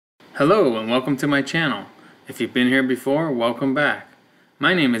Hello and welcome to my channel. If you've been here before, welcome back.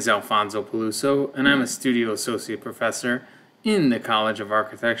 My name is Alfonso Peluso and I'm a Studio Associate Professor in the College of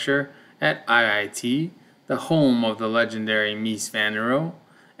Architecture at IIT, the home of the legendary Mies van der Rohe,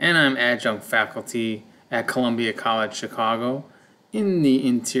 and I'm adjunct faculty at Columbia College Chicago in the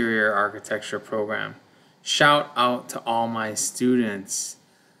Interior Architecture program. Shout out to all my students.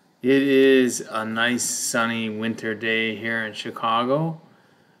 It is a nice sunny winter day here in Chicago.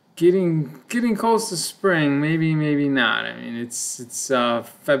 Getting close to spring, maybe not. I mean, it's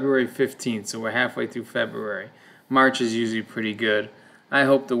February 15th, so we're halfway through February. March is usually pretty good. I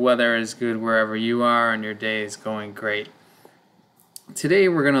hope the weather is good wherever you are and your day is going great. Today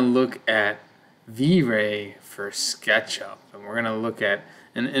we're going to look at Vray for SketchUp, and we're going to look at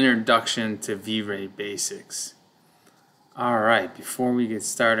an introduction to Vray basics. Alright, before we get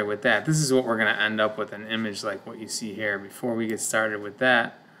started with that, this is what we're going to end up with, an image like what you see here. Before we get started with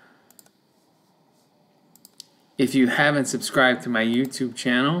that, if you haven't subscribed to my YouTube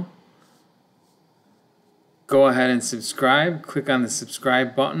channel, go ahead and subscribe. Click on the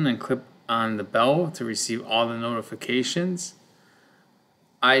subscribe button and click on the bell to receive all the notifications.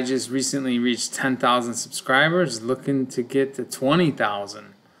 I just recently reached 10,000 subscribers, looking to get to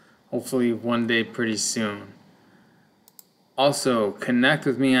 20,000, hopefully one day pretty soon. Also, connect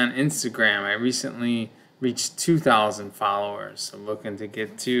with me on Instagram. I recently reached 2,000 followers, so looking to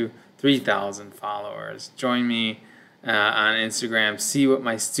get to 3,000 followers. Join me on Instagram. See what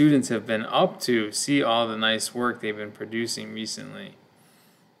my students have been up to. See all the nice work they've been producing recently.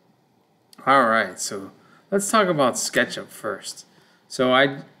 Alright, so let's talk about SketchUp first. So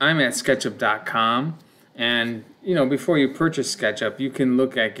I'm at SketchUp.com, and before you purchase SketchUp, you can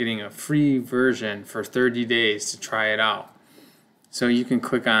look at getting a free version for 30 days to try it out. So you can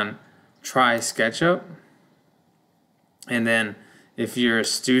click on Try SketchUp, and then if you're a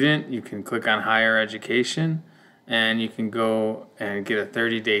student, you can click on Higher Education, and you can go and get a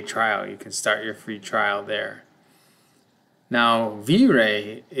 30-day trial. You can start your free trial there. Now,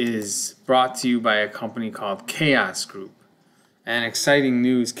 Vray is brought to you by a company called Chaos Group. And exciting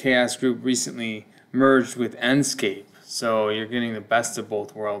news, Chaos Group recently merged with Enscape. So you're getting the best of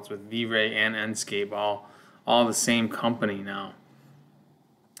both worlds with Vray and Enscape, all the same company now.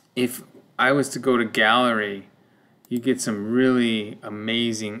 If I was to go to Gallery, you get some really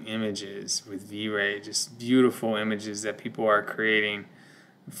amazing images with Vray, just beautiful images that people are creating,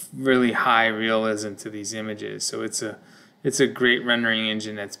 really high realism to these images. So it's a great rendering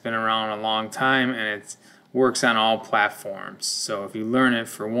engine that's been around a long time, and it works on all platforms. So if you learn it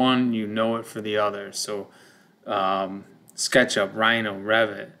for one, you know it for the other. So SketchUp, Rhino,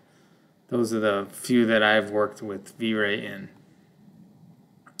 Revit, those are the few that I've worked with Vray in.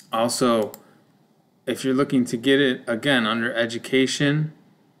 Also, if you're looking to get it, again, under education,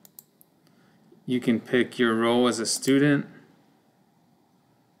 you can pick your role as a student,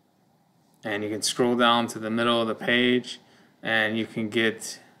 and you can scroll down to the middle of the page, and you can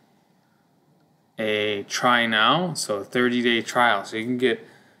get a try now, so a 30-day trial. So you can get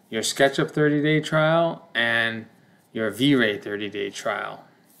your SketchUp 30-day trial and your Vray 30-day trial.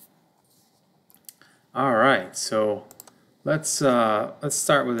 Alright, so let's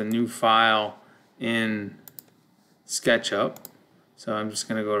start with a new file in SketchUp. So I'm just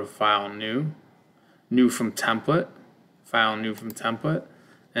going to go to File, New from Template, File, New from Template,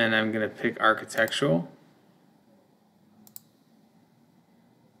 and I'm going to pick Architectural.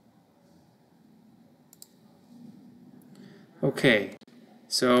 Okay,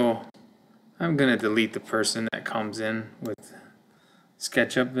 so I'm going to delete the person that comes in with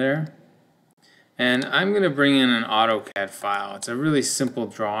SketchUp there. And I'm going to bring in an AutoCAD file. It's a really simple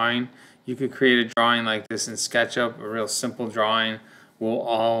drawing. You could create a drawing like this in SketchUp. A real simple drawing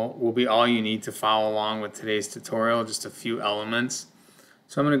will be all you need to follow along with today's tutorial, just a few elements.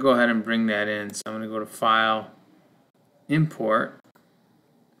 So I'm going to go ahead and bring that in. So I'm going to go to File, Import,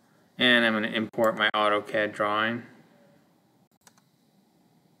 and I'm going to import my AutoCAD drawing.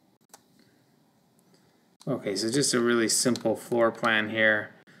 Okay, so just a really simple floor plan here.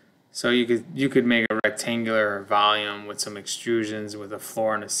 So you could make a rectangular volume with some extrusions with a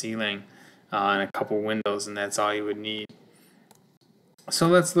floor and a ceiling and a couple windows, and that's all you would need. So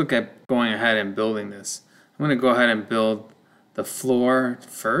let's look at going ahead and building this. I'm going to go ahead and build the floor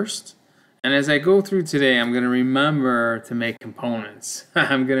first. And as I go through today, I'm going to remember to make components.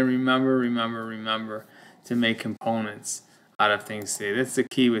 I'm going to remember to make components out of things today. That's the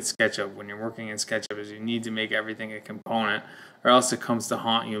key with SketchUp. When you're working in SketchUp, is you need to make everything a component, or else it comes to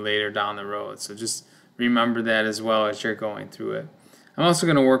haunt you later down the road. So just remember that as well as you're going through it. I'm also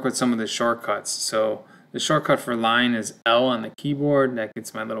going to work with some of the shortcuts. So The shortcut for line is L on the keyboard. That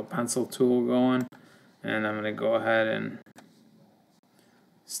gets my little pencil tool going. And I'm going to go ahead and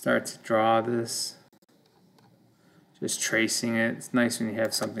start to draw this. Just tracing it. It's nice when you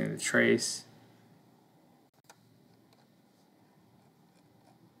have something to trace.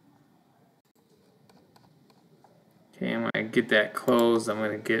 Okay, and when I get that closed, I'm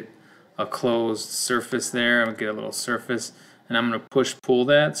going to get a closed surface there. I'm going to get a little surface, and I'm going to push-pull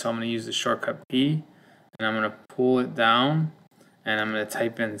that. So I'm going to use the shortcut P, and I'm going to pull it down, and I'm going to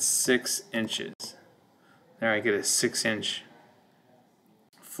type in 6 inches. There, I get a 6-inch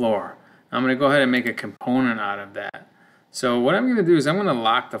floor. I'm going to go ahead and make a component out of that. So what I'm going to do is I'm going to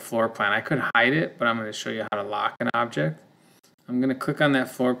lock the floor plan. I could hide it, but I'm going to show you how to lock an object. I'm going to click on that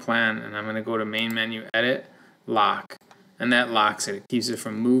floor plan, and I'm going to go to Main Menu, Edit, Lock. And that locks it. It keeps it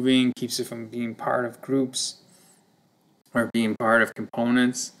from moving, keeps it from being part of groups or being part of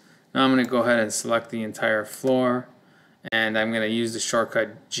components. Now I'm going to go ahead and select the entire floor, and I'm going to use the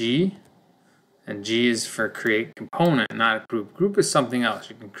shortcut G. And G is for create component, not a group. Group is something else.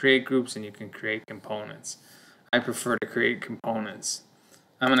 You can create groups and you can create components. I prefer to create components.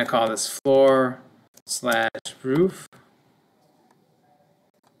 I'm going to call this floor/roof,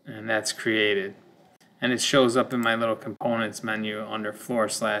 and that's created. And it shows up in my little components menu under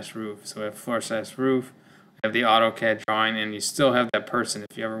floor/roof. So we have floor/roof, we have the AutoCAD drawing, and you still have that person.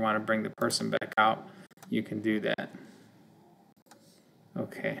 If you ever want to bring the person back out, you can do that.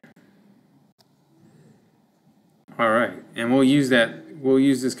 Okay. All right, and we'll use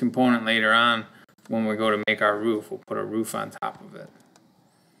this component later on when we go to make our roof. We'll put a roof on top of it.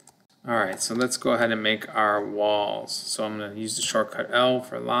 All right, so let's go ahead and make our walls. So I'm going to use the shortcut L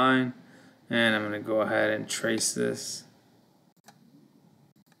for line. And I'm going to go ahead and trace this.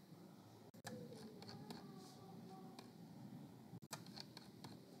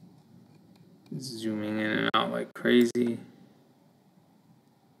 Zooming in and out like crazy.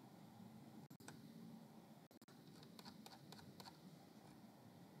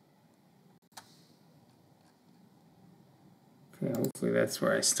 Okay, hopefully that's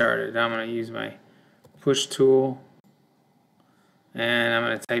where I started. I'm going to use my push tool. And I'm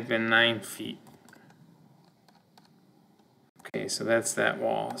going to type in 9 feet. Okay, so that's that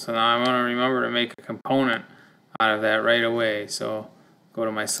wall. So now I want to remember to make a component out of that right away. So go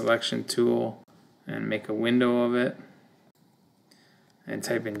to my selection tool and make a window of it. And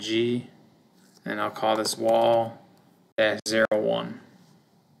type in G. And I'll call this wall-01.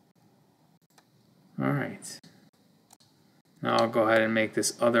 Alright. Now I'll go ahead and make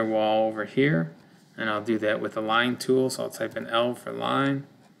this other wall over here. And I'll do that with the line tool, so I'll type in L for line.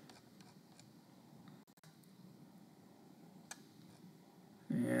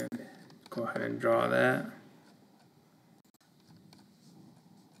 And go ahead and draw that.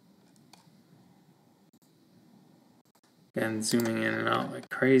 Again, zooming in and out like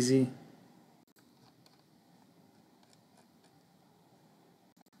crazy.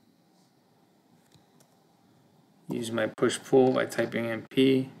 Use my push-pull by typing in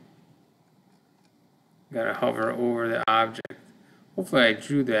P. Gotta hover over the object. Hopefully I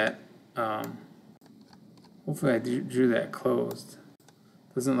drew that. Hopefully I drew that closed.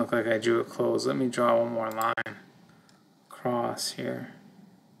 Doesn't look like I drew it closed. Let me draw one more line across here.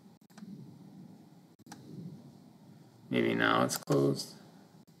 Maybe now it's closed.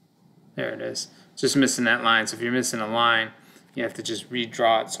 There it is. Just missing that line. So if you're missing a line, you have to just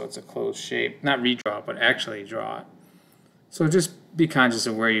redraw it so it's a closed shape. Not redraw it, but actually draw it. So just be conscious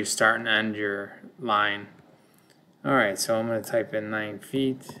of where you start and end your line. Alright, so I'm going to type in 9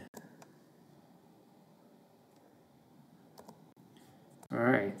 feet.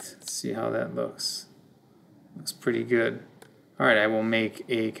 Alright, let's see how that looks. Looks pretty good. Alright, I will make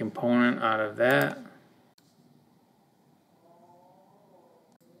a component out of that.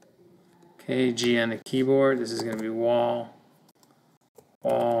 Okay, G on the keyboard. This is going to be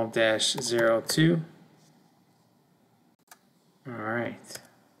wall-02. Alright.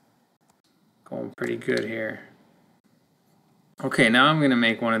 Going pretty good here. Okay, now I'm going to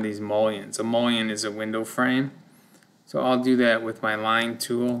make one of these mullions. A mullion is a window frame. So I'll do that with my line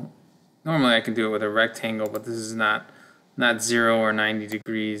tool. Normally I can do it with a rectangle, but this is not 0 or 90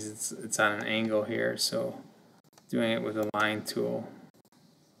 degrees. It's on an angle here, so doing it with a line tool.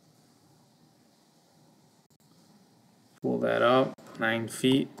 Pull that up, 9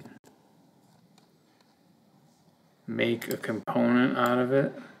 feet. Make a component out of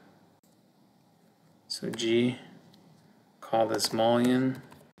it. So G, call this mullion.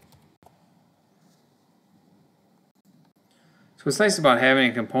 So what's nice about having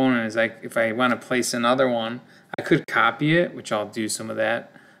a component is like if I want to place another one, I could copy it, which I'll do some of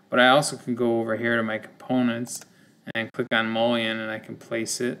that, but I also can go over here to my component components and click on mullion, and I can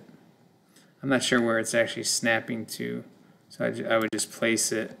place it. I'm not sure where it's actually snapping to, so I would just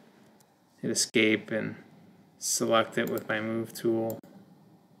place it, hit escape, and select it with my move tool.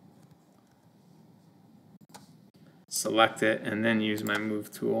 Select it and then use my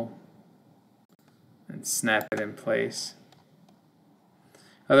move tool and snap it in place.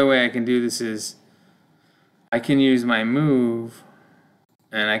 Other way I can do this is I can use my move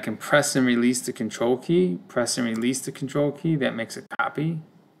and I can press and release the control key. Press and release the control key, that makes a copy.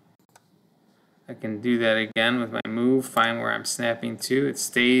 I can do that again with my move, find where I'm snapping to. It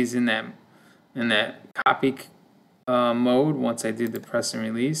stays in that copy mode once I did the press and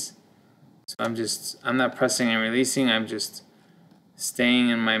release. So I'm not pressing and releasing, I'm just staying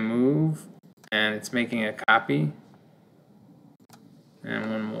in my move, and it's making a copy.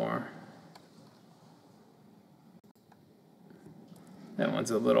 And one more. That one's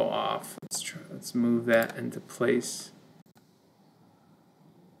a little off. Let's move that into place.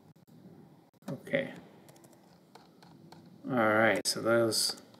 Okay. Alright, so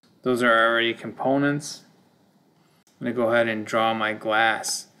those are already components. I'm going to go ahead and draw my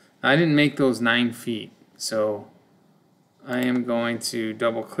glass. I didn't make those 9 feet, so I am going to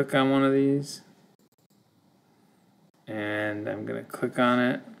double click on one of these, and I'm going to click on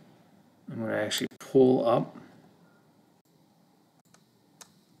it. I'm going to actually pull up.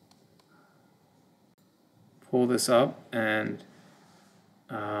 Pull this up, and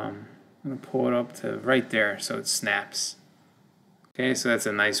I'm going to pull it up to right there so it snaps. Okay, so that's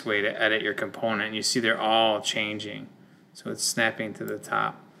a nice way to edit your component. You see they're all changing, so it's snapping to the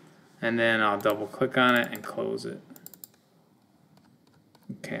top. And then I'll double click on it and close it.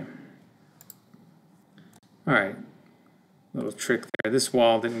 Okay. Alright, little trick there. This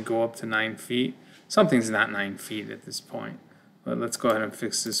wall didn't go up to 9 feet. Something's not 9 feet at this point. But let's go ahead and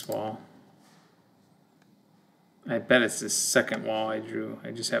fix this wall. I bet it's this second wall I drew. I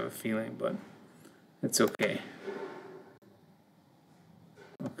just have a feeling, but it's okay.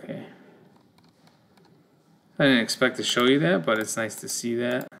 Okay. I didn't expect to show you that, but it's nice to see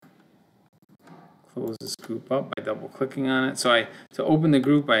that. Close this group up by double clicking on it. So to open the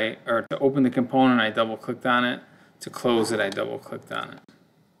group, or to open the component, I double clicked on it. To close it, I double clicked on it.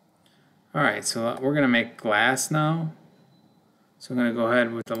 Alright, so we're going to make glass now. So I'm going to go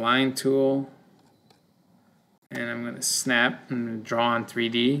ahead with the line tool, and I'm going to snap and draw on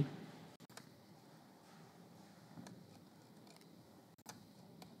 3D.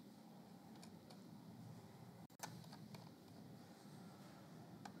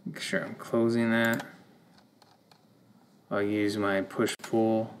 Make sure I'm closing that. I'll use my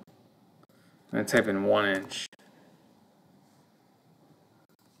push-pull. I'm going to type in 1 inch.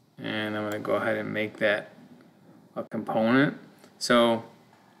 And I'm going to go ahead and make that a component. So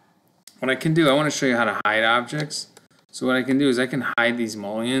what I can do, I want to show you how to hide objects. So what I can do is I can hide these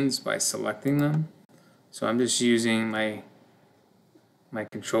mullions by selecting them. So I'm just using my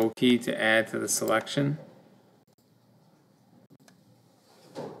control key to add to the selection.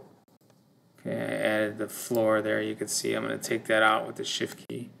 Okay, I added the floor there. You can see I'm going to take that out with the shift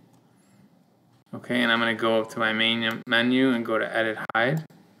key. Okay, and I'm going to go up to my main menu and go to edit hide.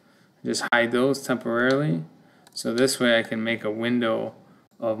 Just hide those temporarily. So this way I can make a window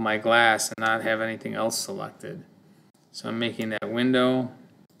of my glass and not have anything else selected. So I'm making that window,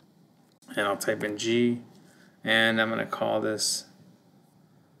 and I'll type in G, and I'm going to call this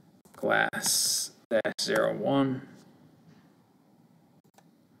glass-01.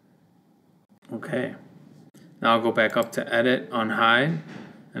 Okay, now I'll go back up to edit, unhide,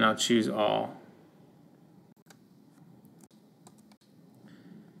 and I'll choose all.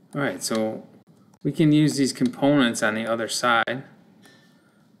 Alright, so we can use these components on the other side.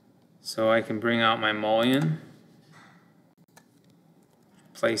 So I can bring out my mullion,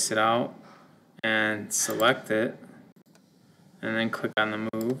 place it out, and select it, and then click on the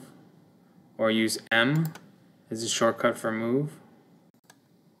move, or use M as a shortcut for move.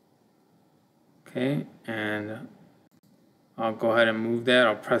 Okay, and I'll go ahead and move that.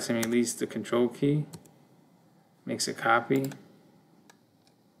 I'll press and release the control key. Makes a copy.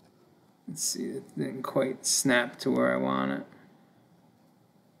 Let's see, it didn't quite snap to where I want it.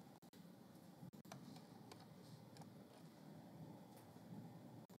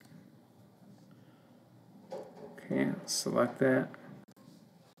 Okay, I'll select that.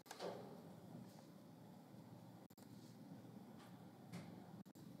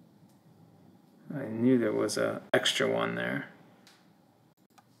 I knew there was an extra one there.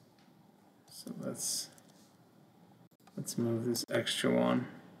 So let's move this extra one.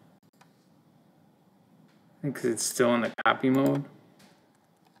 I think 'cause it's still in the copy mode.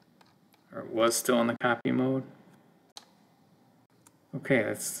 or it was still in the copy mode. Okay,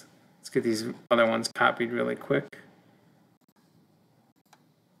 let's get these other ones copied really quick.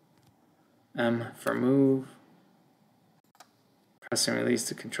 M for move. Press and release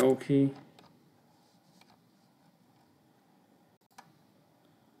the control key.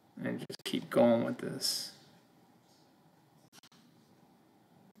 And just keep going with this.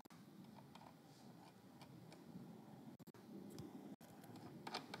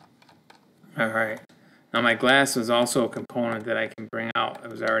 Alright, now my glass was also a component that I can bring out. It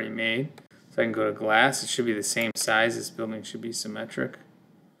was already made. So I can go to glass. It should be the same size. This building should be symmetrical,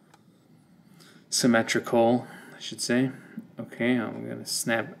 I should say. Okay, I'm going to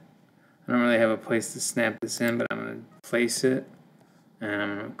snap. I don't really have a place to snap this in, but I'm going to place it. And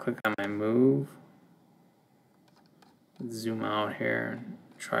I'm going to click on my move. Zoom out here and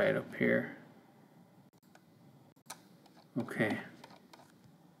try it up here. Okay.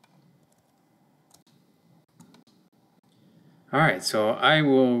 Alright, so I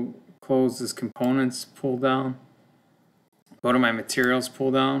will close this components pull down, go to my materials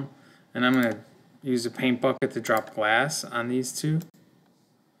pull down, and I'm going to use a paint bucket to drop glass on these two.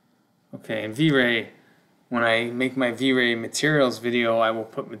 Okay, in Vray, when I make my Vray materials video, I will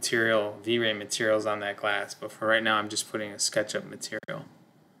put Vray materials on that glass, but for right now I'm just putting a SketchUp material.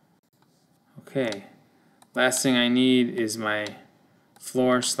 Okay, last thing I need is my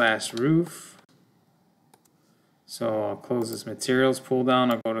floor/roof. So I'll close this materials pull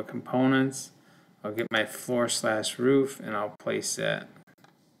down, I'll go to components, I'll get my floor/roof, and I'll place that.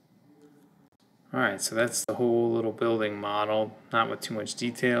 Alright, so that's the whole little building model, not with too much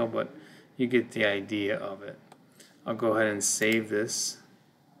detail, but you get the idea of it. I'll go ahead and save this.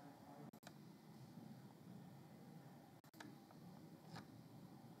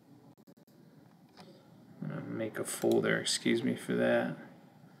 I'm going to make a folder, excuse me for that.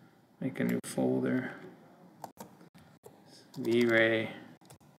 Make a new folder. Vray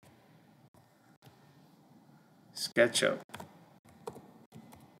SketchUp.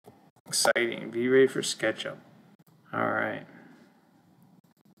 Exciting. Vray for SketchUp. Alright.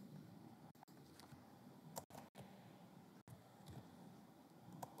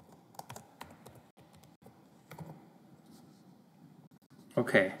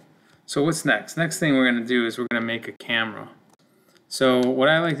 Okay. So what's next? Next thing we're going to do is we're going to make a camera. So what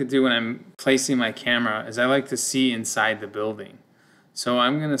I like to do when I'm placing my camera is I like to see inside the building. So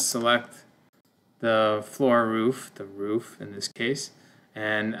I'm going to select the floor roof, the roof in this case,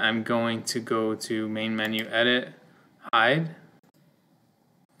 and I'm going to go to main menu, edit, hide,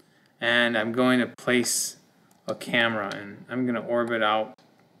 and I'm going to place a camera, and I'm going to orbit out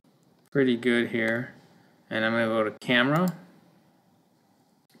pretty good here, and I'm going to go to camera,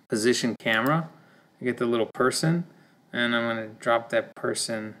 position camera, I get the little person, and I'm going to drop that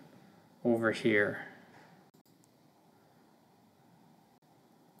person over here.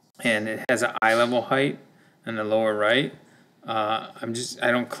 And it has an eye level height in the lower right. I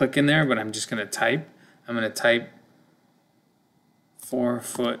don't click in there, but I'm just going to type. I'm going to type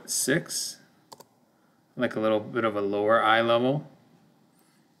 4'6", like a little bit of a lower eye level.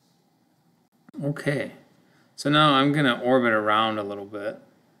 Okay, so now I'm going to orbit around a little bit.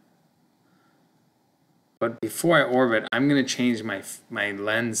 But before I orbit, I'm going to change my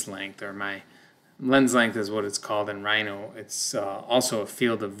lens length, or my lens length is what it's called in Rhino. It's also a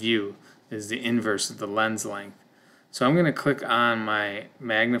field of view, is the inverse of the lens length. So I'm going to click on my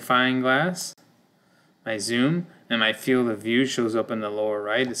magnifying glass, my zoom, and my field of view shows up in the lower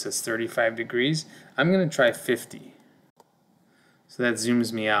right. It says 35 degrees. I'm going to try 50. So that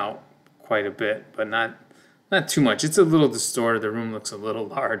zooms me out quite a bit, but not too much. It's a little distorted. The room looks a little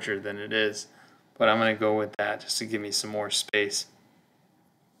larger than it is. But I'm going to go with that just to give me some more space.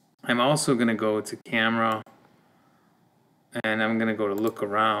 I'm also going to go to camera, and I'm going to go to look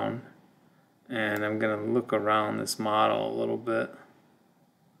around, and I'm going to look around this model a little bit.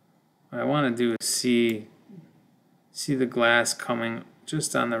 What I want to do is see the glass coming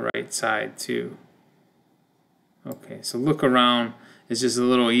just on the right side too. Okay, so look around is just a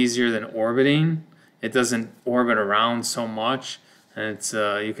little easier than orbiting. It doesn't orbit around so much. And it's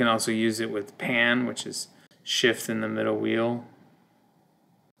you can also use it with pan, which is shift in the middle wheel.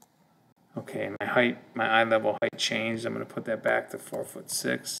 Okay, my eye level height changed. I'm going to put that back to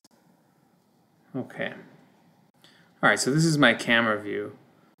 4'6". Okay. All right, so this is my camera view.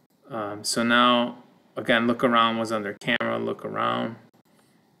 So now, again, look around was under camera, look around.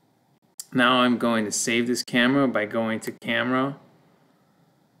 Now I'm going to save this camera by going to camera.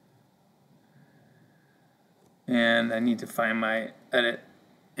 And I need to find my edit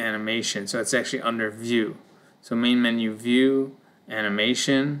animation. So it's actually under view. So main menu, view,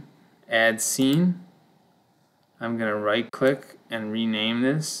 animation, add scene. I'm going to right click and rename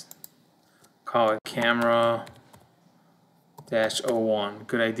this. Call it camera -01.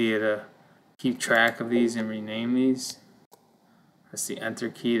 Good idea to keep track of these and rename these. Press the enter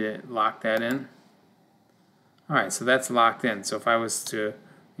key to lock that in. Alright, so that's locked in. So if I was to,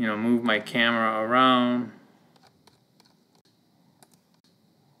 move my camera around,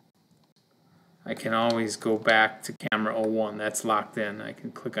 I can always go back to camera 01. That's locked in. I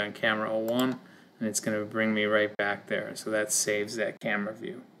can click on camera 01 and it's going to bring me right back there. So that saves that camera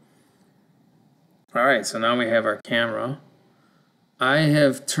view. Alright, so now we have our camera. I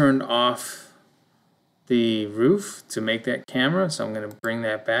have turned off the roof to make that camera, so I'm going to bring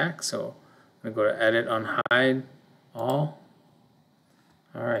that back. So I'm going to go to Edit, Unhide, All.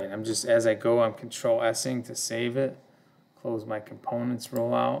 Alright, as I go, I'm Control-S-ing to save it. Close my components,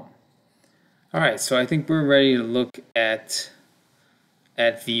 roll out. Alright, so I think we're ready to look at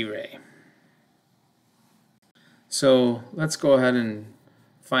Vray. So let's go ahead and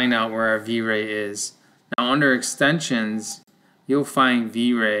find out where our Vray is. Now under Extensions, you'll find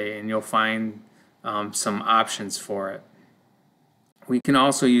Vray and you'll find some options for it. We can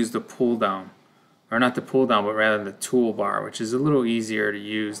also use the pull down, or not the pull down, but rather the toolbar, which is a little easier to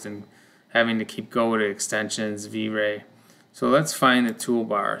use than having to keep going to Extensions, Vray. So let's find the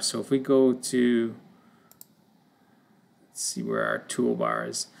toolbar. So if we go to, let's see where our toolbar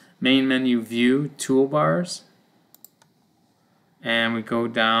is. Main menu, View, Toolbars. And we go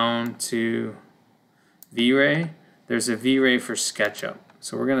down to Vray. There's a Vray for SketchUp.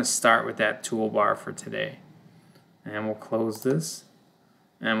 So we're going to start with that toolbar for today. And we'll close this.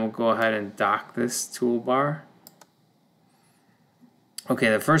 And we'll go ahead and dock this toolbar. Okay,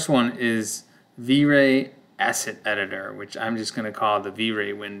 the first one is Vray Asset Editor, which I'm just going to call the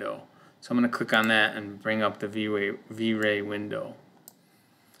Vray window. So I'm going to click on that and bring up the Vray window.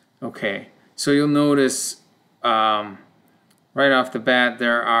 Okay, so you'll notice right off the bat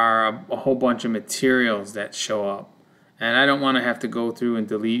there are a whole bunch of materials that show up. And I don't want to have to go through and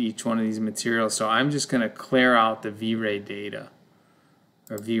delete each one of these materials, so I'm just going to clear out the Vray data,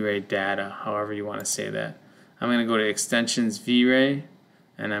 or Vray data, however you want to say that. I'm going to go to Extensions, Vray,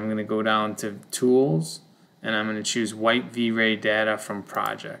 and I'm going to go down to Tools, and I'm going to choose Wipe Vray Data from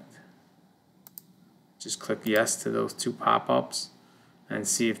Project. Just click yes to those two pop-ups and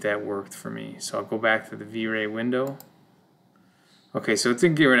see if that worked for me. So I'll go back to the Vray window. Okay, so it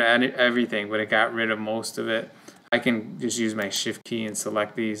didn't get rid of everything, but it got rid of most of it. I can just use my Shift key and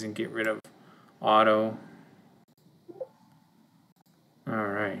select these and get rid of Auto.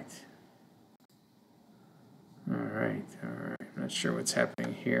 Alright. I'm not sure what's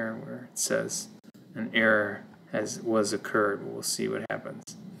happening here where it says an error was occurred. We'll see what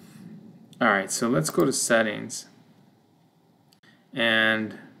happens. Alright, so let's go to Settings.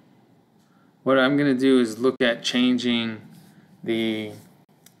 And what I'm going to do is look at changing the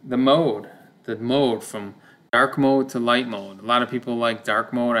mode from dark mode to light mode. A lot of people like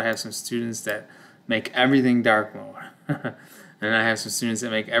dark mode. I have some students that make everything dark mode. And I have some students that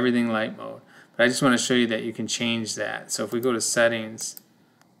make everything light mode. But I just want to show you that you can change that. So if we go to Settings,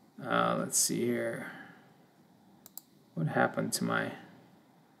 let's see here. What happened to my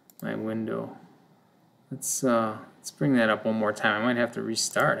window? Let's bring that up one more time. I might have to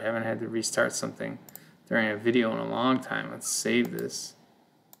restart. I haven't had to restart something during a video in a long time. Let's save this.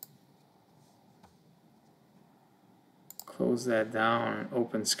 Close that down and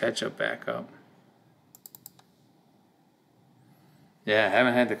open SketchUp back up. Yeah, I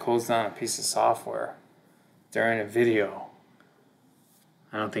haven't had to close down a piece of software during a video.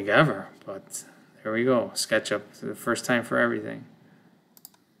 I don't think ever, but there we go. SketchUp, the first time for everything.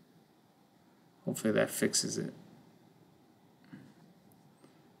 Hopefully that fixes it.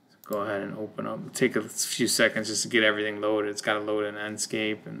 So go ahead and open up. It'll take a few seconds just to get everything loaded. It's got to load in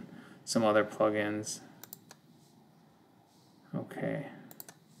Enscape and some other plugins. Okay.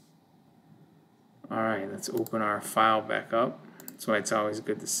 Alright, let's open our file back up. That's why it's always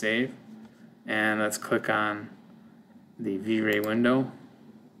good to save. And let's click on the Vray window.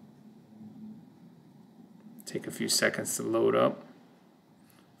 Take a few seconds to load up.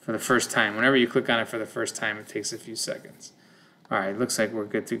 For the first time, whenever you click on it for the first time, it takes a few seconds. Alright, looks like we're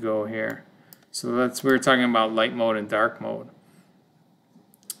good to go here. So we were talking about light mode and dark mode.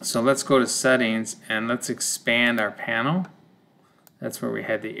 So let's go to Settings and let's expand our panel. That's where we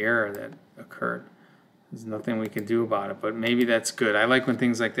had the error that occurred. There's nothing we can do about it, but maybe that's good. I like when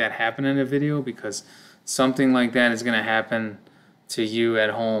things like that happen in a video because something like that is going to happen to you at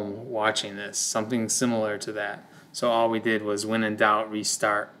home watching this. Something similar to that. So all we did was, when in doubt,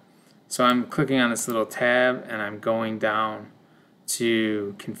 restart. So I'm clicking on this little tab and I'm going down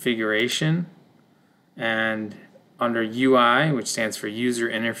to configuration, and under UI, which stands for user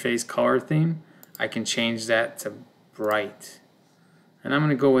interface color theme, I can change that to bright. And I'm going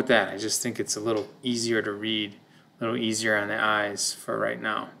to go with that. I just think it's a little easier to read, a little easier on the eyes for right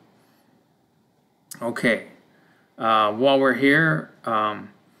now. Okay, while we're here,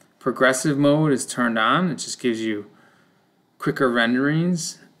 progressive mode is turned on. It just gives you quicker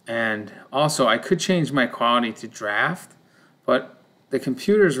renderings. And also, I could change my quality to draft, but the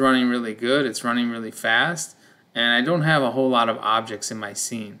computer's running really good. It's running really fast, and I don't have a whole lot of objects in my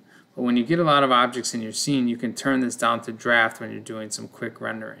scene. But when you get a lot of objects in your scene, you can turn this down to draft when you're doing some quick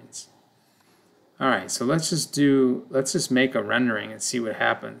renderings. Alright, so let's just make a rendering and see what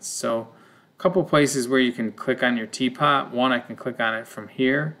happens. So a couple places where you can click on your teapot. One, I can click on it from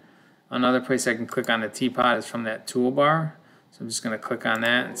here. Another place I can click on the teapot is from that toolbar. So I'm just going to click on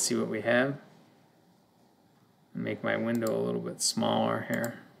that and see what we have. Make my window a little bit smaller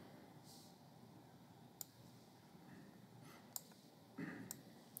here.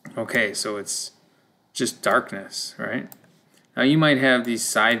 Okay, so it's just darkness, right? Now you might have these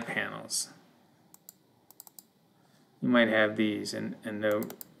side panels. You might have these, and the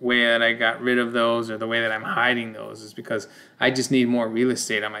way that I got rid of those, or the way that I'm hiding those, is because I just need more real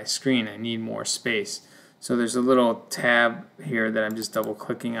estate on my screen. I need more space. So there's a little tab here that I'm just double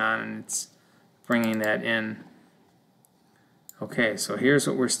clicking on, and it's bringing that in. Okay, so here's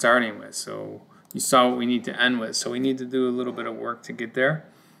what we're starting with. So you saw what we need to end with. So we need to do a little bit of work to get there.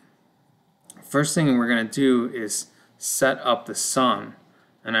 First thing we're going to do is set up the sun.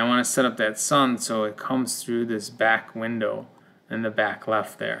 And I want to set up that sun so it comes through this back window in the back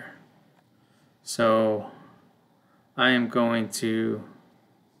left there. So I am going to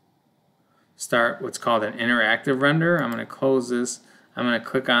start what's called an interactive render. I'm going to close this. I'm going to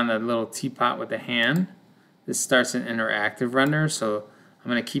click on the little teapot with the hand. This starts an interactive render, so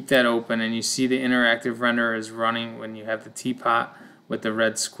I'm going to keep that open, and you see the interactive render is running when you have the teapot with the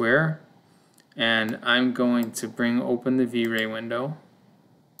red square. And I'm going to bring open the Vray window.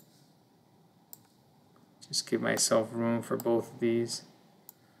 Just give myself room for both of these.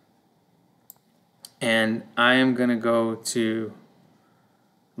 And I am going to go to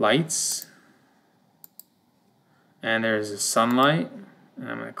lights, and there's a sunlight, and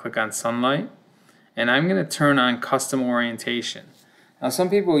I'm going to click on sunlight, and I'm going to turn on custom orientation. Now some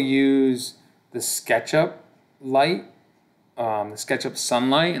people use the SketchUp light, the SketchUp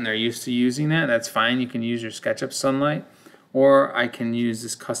sunlight, and they're used to using that. That's fine. You can use your SketchUp sunlight, or I can use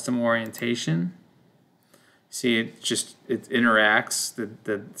this custom orientation. See, it interacts.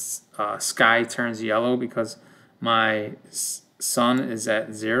 The sky turns yellow because my sun is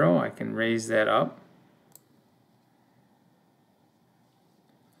at 0. I can raise that up.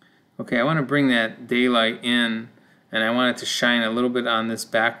 Okay, I want to bring that daylight in, and I want it to shine a little bit on this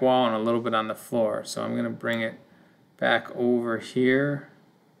back wall and a little bit on the floor. So I'm going to bring it back over here.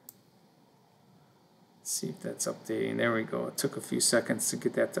 Let's see if that's updating. There we go. It took a few seconds to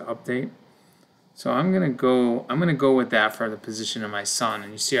get that to update. So I'm gonna go with that for the position of my sun,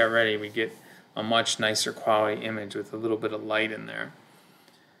 and you see already we get a much nicer quality image with a little bit of light in there.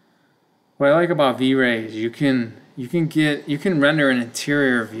 What I like about Vray is you can render an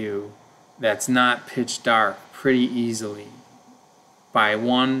interior view that's not pitch dark pretty easily by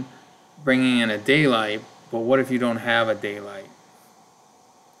one, bringing in a daylight. But what if you don't have a daylight?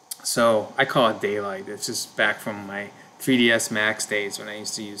 So I call it daylight. It's just back from my 3ds Max days when I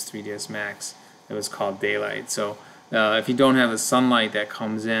used to use 3ds Max. It was called daylight. So if you don't have the sunlight that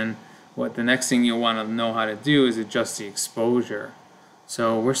comes in, what the next thing you'll want to know how to do is adjust the exposure.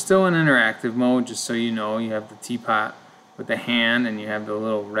 So we're still in interactive mode, just so you know. You have the teapot with the hand, and you have the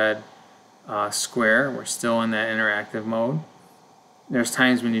little red square. We're still in that interactive mode. There's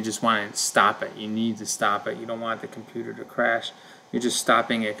times when you just want to stop it. You need to stop it. You don't want the computer to crash. You're just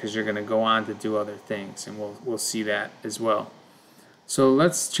stopping it because you're going to go on to do other things, and we'll see that as well. So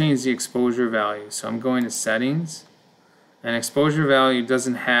let's change the exposure value. So I'm going to settings, and exposure value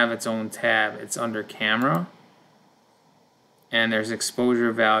doesn't have its own tab. It's under camera, and there's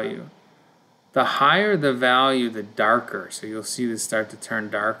exposure value. The higher the value, the darker. So you'll see this start to turn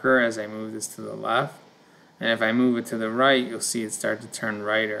darker as I move this to the left. And if I move it to the right, you'll see it start to turn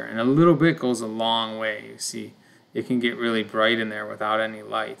brighter. And a little bit goes a long way. You see, it can get really bright in there without any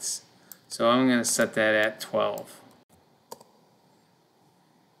lights. So I'm going to set that at 12.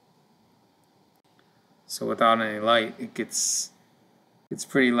 So without any light, it's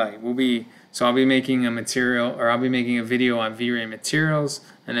pretty light. So I'll be making a video on Vray materials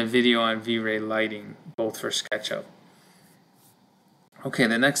and a video on Vray lighting, both for SketchUp. Okay,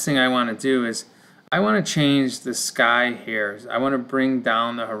 the next thing I want to do is I want to change the sky here. I want to bring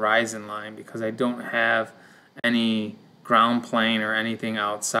down the horizon line because I don't have any ground plane or anything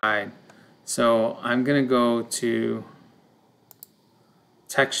outside. So I'm going to go to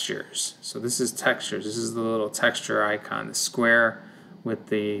textures. So this is textures. This is the little texture icon, the square with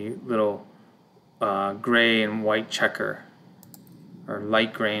the little gray and white checker, or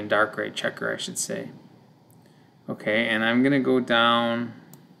light gray and dark gray checker, I should say. Okay, and I'm going to go down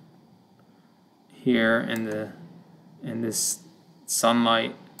here in this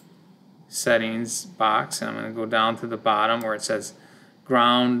sunlight settings box, and I'm going to go down to the bottom where it says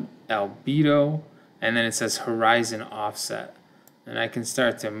ground albedo, and then it says horizon offset, and I can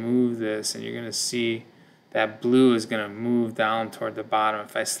start to move this, and you're going to see that blue is going to move down toward the bottom.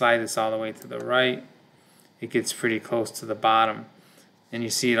 If I slide this all the way to the right, it gets pretty close to the bottom, and you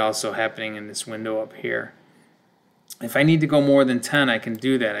see it also happening in this window up here. If I need to go more than 10, I can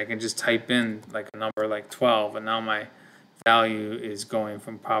do that. I can just type in like a number like 12, and now my value is going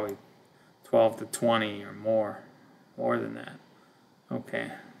from probably 12 to 20 or more than that. Okay,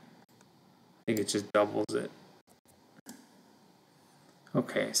 I think it just doubles it.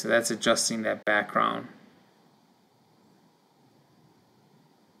 Okay, so that's adjusting that background.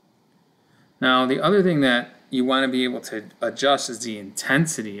 Now the other thing that you want to be able to adjust is the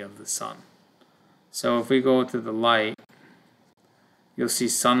intensity of the sun. So if we go to the light, you'll see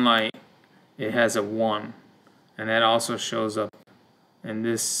sunlight, it has a 1, and that also shows up in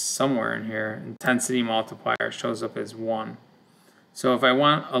this somewhere in here. Intensity multiplier shows up as 1. So if I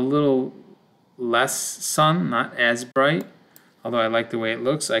want a little less sun, not as bright, although I like the way it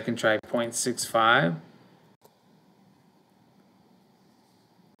looks, I can try 0.65,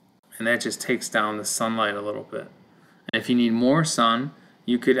 and that just takes down the sunlight a little bit. And if you need more sun,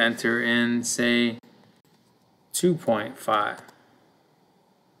 you could enter in, say, 2.5,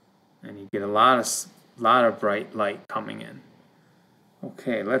 and you get a lot of bright light coming in.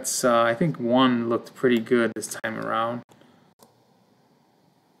 Okay, let's. I think 1 looked pretty good this time around.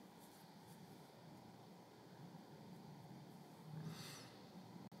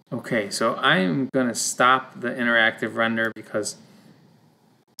 Okay, so I'm going to stop the interactive render because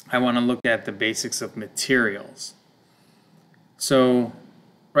I want to look at the basics of materials. So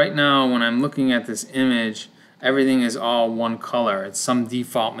right now when I'm looking at this image, everything is all one color. It's some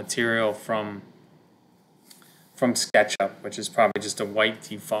default material from SketchUp, which is probably just a white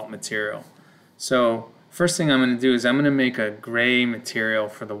default material. So first thing I'm going to do is I'm going to make a gray material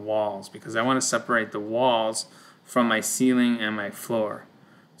for the walls because I want to separate the walls from my ceiling and my floor.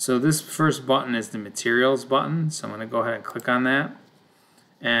 So this first button is the materials button, so I'm going to go ahead and click on that,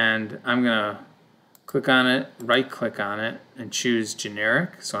 and I'm going to click on it, right click on it, and choose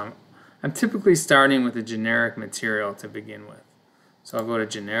generic. So I'm typically starting with a generic material to begin with. So I'll go to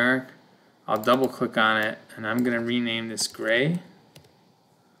generic, I'll double click on it, and I'm going to rename this gray,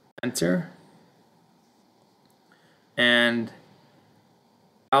 enter, and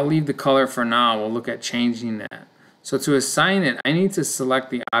I'll leave the color for now. We'll look at changing that. So to assign it, I need to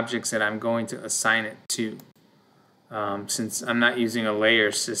select the objects that I'm going to assign it to. Since I'm not using a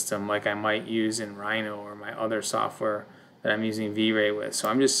layer system like I might use in Rhino or my other software that I'm using Vray with. So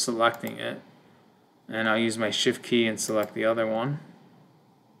I'm just selecting it, and I'll use my shift key and select the other one.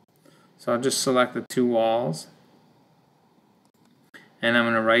 So I'll just select the 2 walls, and I'm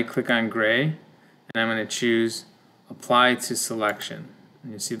going to right click on gray, and I'm going to choose apply to selection.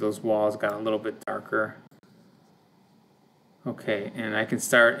 And you see those walls got a little bit darker. Okay, and I can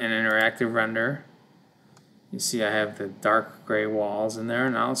start an interactive render. You see I have the dark gray walls in there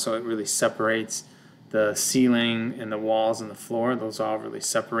now, so it really separates the ceiling and the walls and the floor. Those all really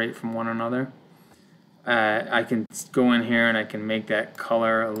separate from one another. I can go in here and I can make that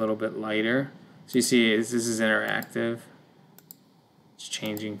color a little bit lighter. So you see this is interactive. It's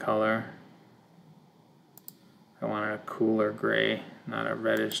changing color. I want a cooler gray, not a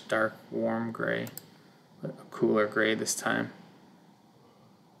reddish dark warm gray, but a cooler gray this time.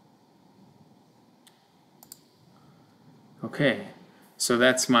 Okay, so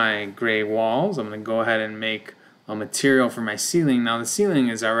that's my gray walls. I'm going to go ahead and make a material for my ceiling. Now the ceiling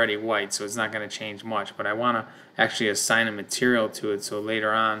is already white, so it's not going to change much, but I want to actually assign a material to it so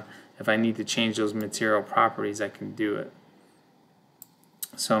later on if I need to change those material properties I can do it.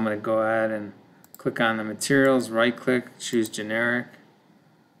 So I'm going to go ahead and click on the materials, right click, choose generic,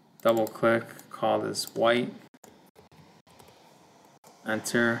 double click, call this white,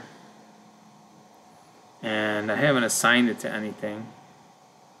 enter, and I haven't assigned it to anything,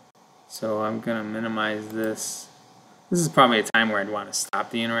 so I'm going to minimize this. This is probably a time where I'd want to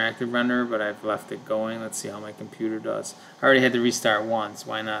stop the interactive render, but I've left it going. Let's see how my computer does. I already had to restart once,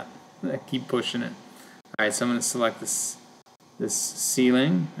 why not I keep pushing it. Alright, so I'm going to select this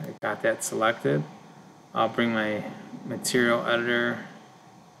ceiling. I got that selected. I'll bring my material editor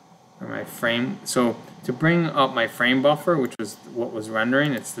or my frame. So to bring up my frame buffer, which was what was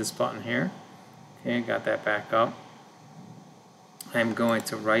rendering, it's this button here. Okay, got that back up. I'm going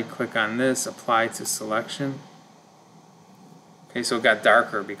to right click on this, apply to selection. Okay, so it got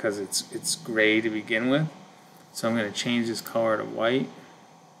darker because it's gray to begin with. So I'm going to change this color to white.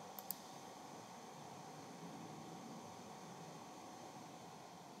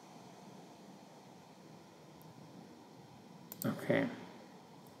 Okay.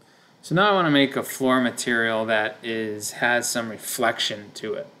 So now I want to make a floor material that has some reflection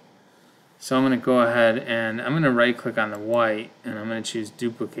to it. So I'm going to go ahead and I'm going to right click on the white and I'm going to choose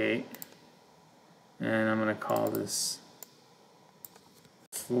duplicate, and I'm going to call this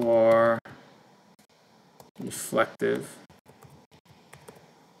floor reflective.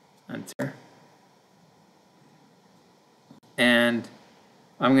 Enter. And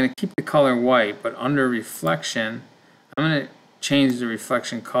I'm going to keep the color white, but under reflection I'm going to change the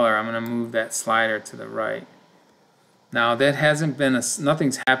reflection color. I'm going to move that slider to the right. Now that hasn't been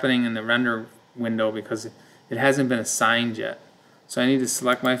nothing's happening in the render window because it hasn't been assigned yet. So I need to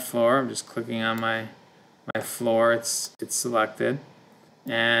select my floor. I'm just clicking on my floor. It's selected,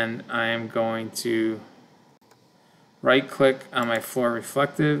 and I am going to right click on my floor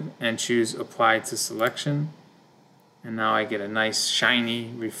reflective and choose apply to selection, and now I get a nice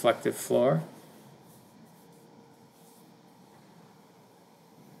shiny reflective floor.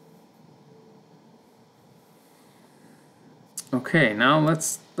 Okay, now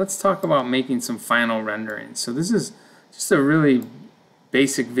let's talk about making some final renderings. So this is just a really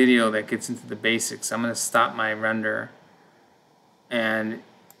basic video that gets into the basics. I'm going to stop my render and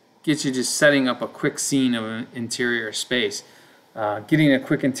get you just setting up a quick scene of an interior space. Getting a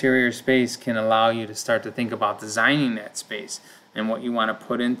quick interior space can allow you to start to think about designing that space and what you want to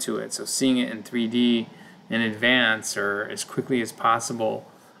put into it. So seeing it in 3D in advance or as quickly as possible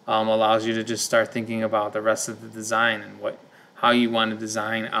allows you to just start thinking about the rest of the design and how you want to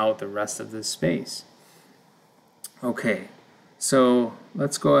design out the rest of this space. Okay, so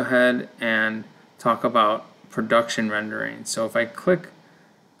let's go ahead and talk about production rendering. So if I click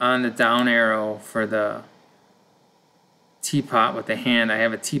on the down arrow for the teapot with the hand, I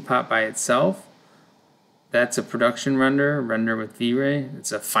have a teapot by itself. That's a production render with Vray.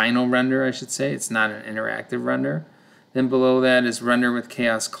 It's a final render, I should say. It's not an interactive render. Then below that is render with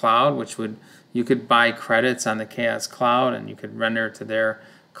Chaos Cloud, which you could buy credits on the Chaos Cloud and you could render to their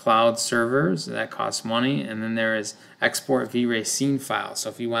cloud servers. That costs money. And then there is export Vray scene file. So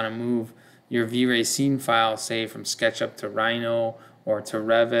if you want to move your Vray scene file, say from SketchUp to Rhino or to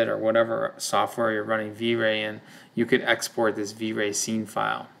Revit or whatever software you're running Vray in, you could export this Vray scene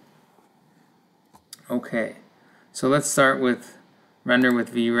file. Okay, so let's start with render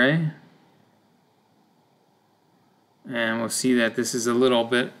with Vray. And we'll see that this is a little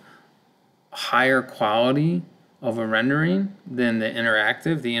bit higher quality of a rendering than the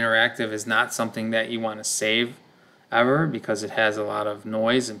interactive. The interactive is not something that you want to save ever because it has a lot of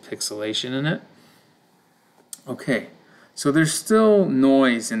noise and pixelation in it. Okay, so there's still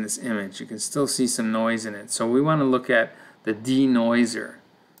noise in this image. You can still see some noise in it. So we want to look at the denoiser.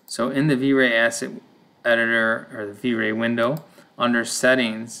 So in the Vray asset editor or the Vray window, under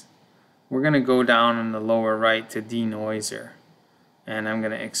settings, we're going to go down in the lower right to denoiser, and I'm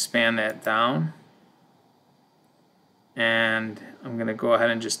going to expand that down, and I'm going to go ahead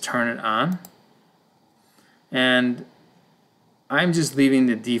and just turn it on, and I'm just leaving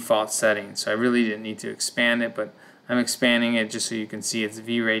the default setting, so I really didn't need to expand it, but I'm expanding it just so you can see it's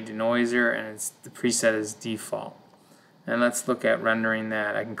Vray denoiser and the preset is default. And let's look at rendering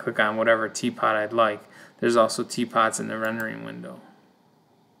that. I can click on whatever teapot I'd like. There's also teapots in the rendering window.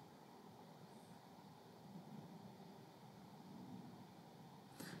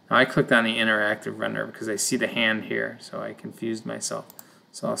 Now I clicked on the interactive render because I see the hand here, so I confused myself.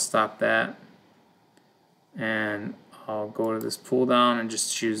 So I'll stop that and I'll go to this pull down and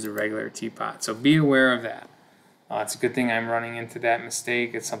just choose the regular teapot. So be aware of that. It's a good thing I'm running into that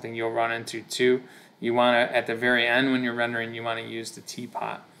mistake. It's something you'll run into too. You want to, at the very end when you're rendering, you want to use the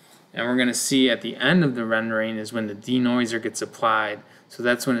teapot. And we're going to see at the end of the rendering is when the denoiser gets applied. So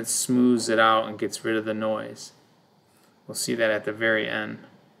that's when it smooths it out and gets rid of the noise. We'll see that at the very end.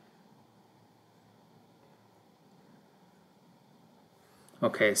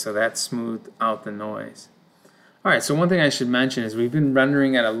 Okay, so that smoothed out the noise. Alright, so one thing I should mention is we've been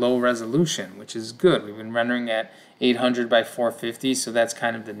rendering at a low resolution, which is good. We've been rendering at 800 by 450, so that's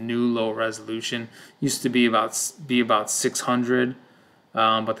kind of the new low resolution. Used to be about 600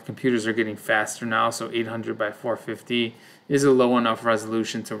 but the computers are getting faster now, so 800 by 450 is a low enough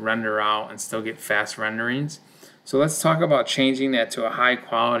resolution to render out and still get fast renderings. So let's talk about changing that to a high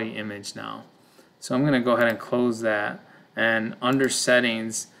quality image now. So I'm going to go ahead and close that, and under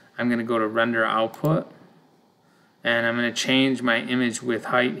settings I'm going to go to render output, and I'm going to change my image width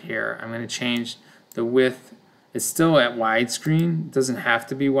height here. I'm going to change the width. It's still at widescreen. It doesn't have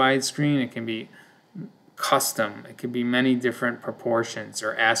to be widescreen. It can be custom. It could be many different proportions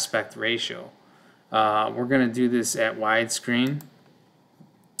or aspect ratio. We're going to do this at widescreen,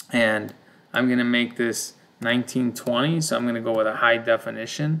 and I'm going to make this 1920, so I'm going to go with a high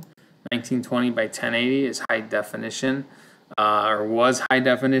definition. 1920 by 1080 is high definition, or was high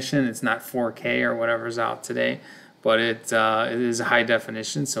definition. It's not 4K or whatever's out today, but it is a high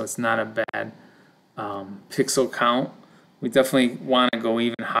definition, so it's not a bad pixel count. We definitely want to go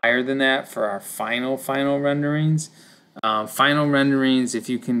even higher than that for our final renderings. Final renderings, if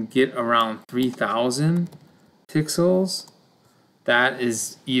you can get around 3000 pixels, that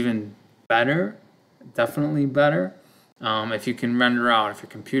is even better, definitely better. If you can render out, if your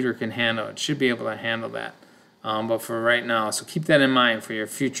computer can handle it, should be able to handle that. But for right now, so keep that in mind for your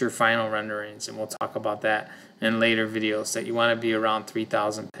future final renderings, and we'll talk about that in later videos, that you want to be around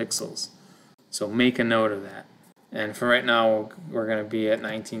 3000 pixels. So make a note of that. And for right now, we're going to be at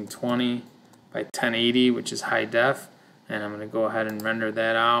 1920 by 1080, which is high def, and I'm going to go ahead and render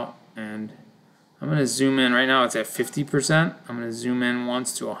that out. And I'm going to zoom in. Right now it's at 50%. I'm going to zoom in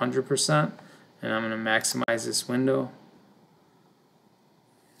once to 100%, and I'm going to maximize this window.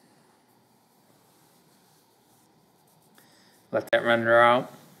 Let that render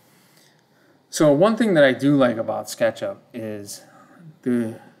out. So one thing that I do like about SketchUp is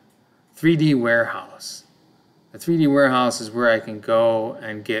the 3D warehouse. The 3D warehouse is where I can go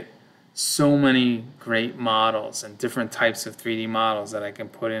and get so many great models and different types of 3D models that I can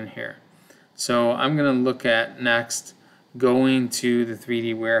put in here. So I'm going to look at next going to the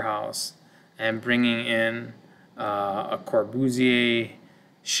 3D warehouse and bringing in a Corbusier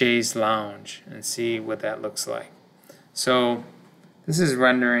chaise lounge and see what that looks like. So this is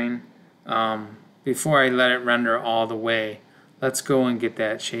rendering. Before I let it render all the way, let's go and get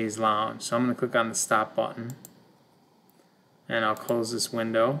that chaise lounge. So I'm going to click on the stop button, and I'll close this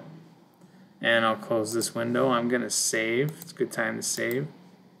window, and I'll close this window. I'm going to save. It's a good time to save.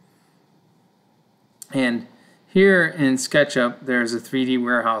 And here in SketchUp there's a 3D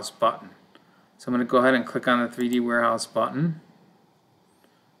warehouse button. So I'm going to go ahead and click on the 3D warehouse button.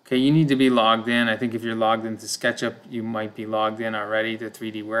 Okay, you need to be logged in. I think if you're logged into SketchUp, you might be logged in already to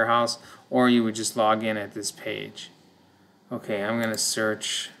 3D Warehouse, or you would just log in at this page. Okay, I'm going to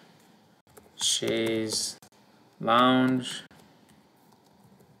search chaise lounge.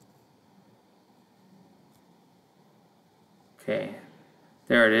 Okay,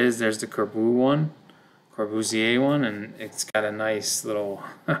 there it is. There's the Corbusier one, and it's got a nice little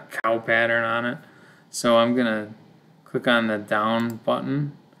cow pattern on it. So I'm going to click on the down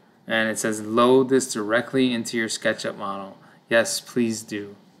button, and it says load this directly into your SketchUp model. Yes, please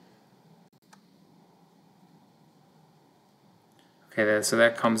do. Okay, so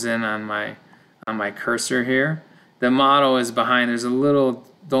that comes in on my cursor here. The model is behind. There's a little,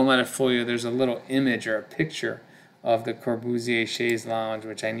 don't let it fool you, there's a little image or a picture of the Corbusier chaise lounge,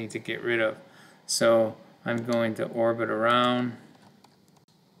 which I need to get rid of. So I'm going to orbit around.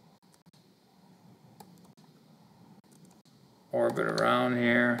 Orbit around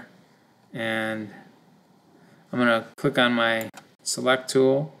here, and I'm going to click on my select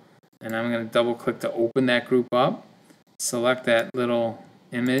tool, and I'm going to double click to open that group up. Select that little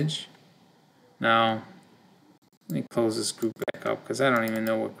image. Now let me close this group back up because I don't even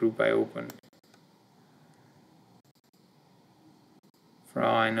know what group I opened. For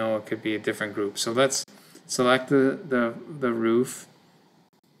all I know, it could be a different group. So let's select the roof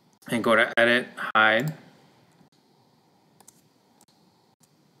and go to Edit, Hide.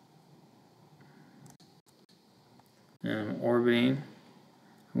 And I'm orbiting.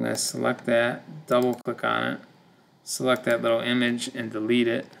 I'm going to select that, double click on it, select that little image and delete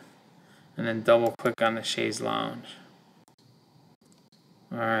it, and then double click on the chaise lounge.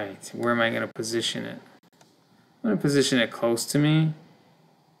 Alright, where am I going to position it? I'm going to position it close to me.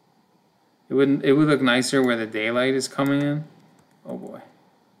 It would look nicer where the daylight is coming in. Oh boy.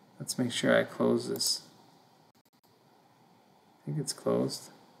 Let's make sure I close this. I think it's closed.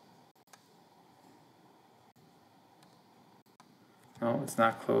 No, it's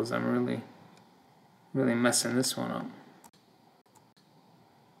not closed. I'm really messing this one up.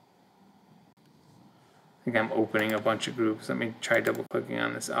 I think I'm opening a bunch of groups. Let me try double clicking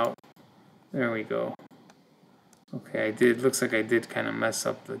on this out. There we go. Okay, I did. Looks like I did kind of mess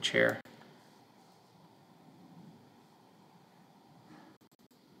up the chair.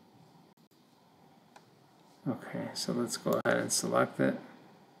 Okay, so let's go ahead and select it.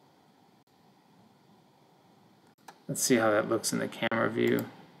 Let's see how that looks in the camera view.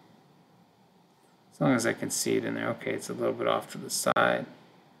 As long as I can see it in there. Okay, it's a little bit off to the side.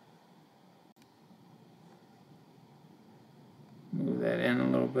 Move that in a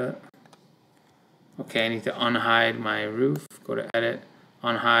little bit. Okay, I need to unhide my roof. Go to Edit,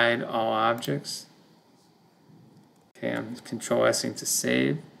 Unhide All Objects. Okay, I'm Control-S'ing to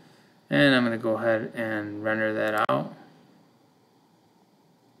save. And I'm going to go ahead and render that out.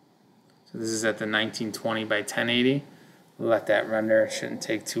 So this is at the 1920 by 1080. We'll let that render. It shouldn't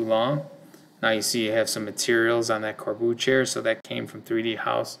take too long. Now you see you have some materials on that Corbu chair. So that came from 3D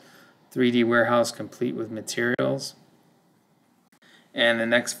Warehouse, complete with materials. And the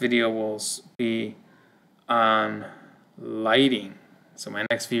next video will be on lighting. So my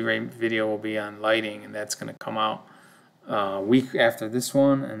next V-Ray video will be on lighting, and that's going to come out a week after this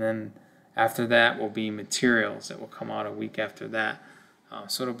one, and then after that will be materials that will come out a week after that.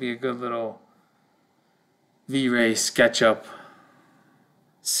 So it'll be a good little V-Ray SketchUp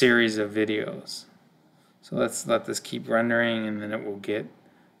series of videos. So let's let this keep rendering, and then it will get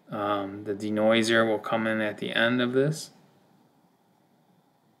the denoiser will come in at the end of this.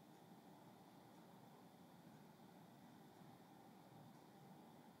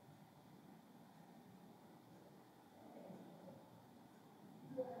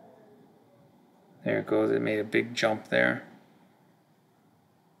 There it goes. It made a big jump there.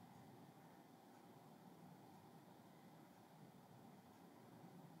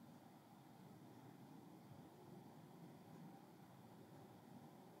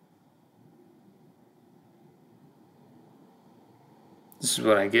 This is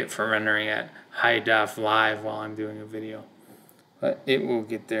what I get for rendering at high def live while I'm doing a video. But it will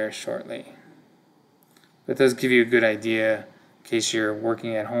get there shortly. But it does give you a good idea in case you're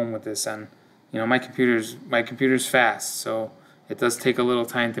working at home with this on. You know, my computer's fast, so it does take a little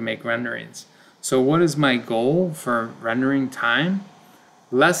time to make renderings. So what is my goal for rendering time?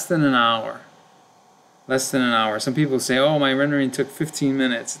 Less than an hour. Less than an hour. Some people say, oh, my rendering took 15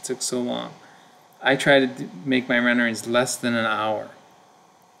 minutes. It took so long. I try to make my renderings less than an hour.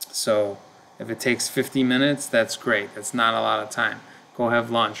 So if it takes 50 minutes, that's great. That's not a lot of time. Go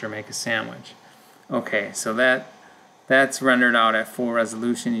have lunch or make a sandwich. Okay, so that's rendered out at full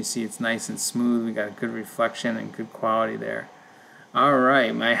resolution. You see it's nice and smooth. We got a good reflection and good quality there.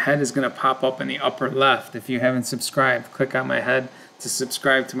 Alright, my head is going to pop up in the upper left. If you haven't subscribed, click on my head to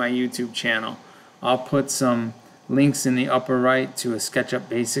subscribe to my YouTube channel. I'll put some links in the upper right to a SketchUp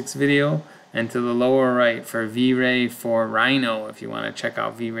Basics video, and to the lower right for V-Ray for Rhino if you want to check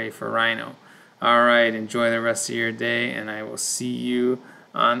out V-Ray for Rhino. Alright, enjoy the rest of your day, and I will see you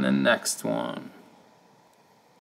on the next one.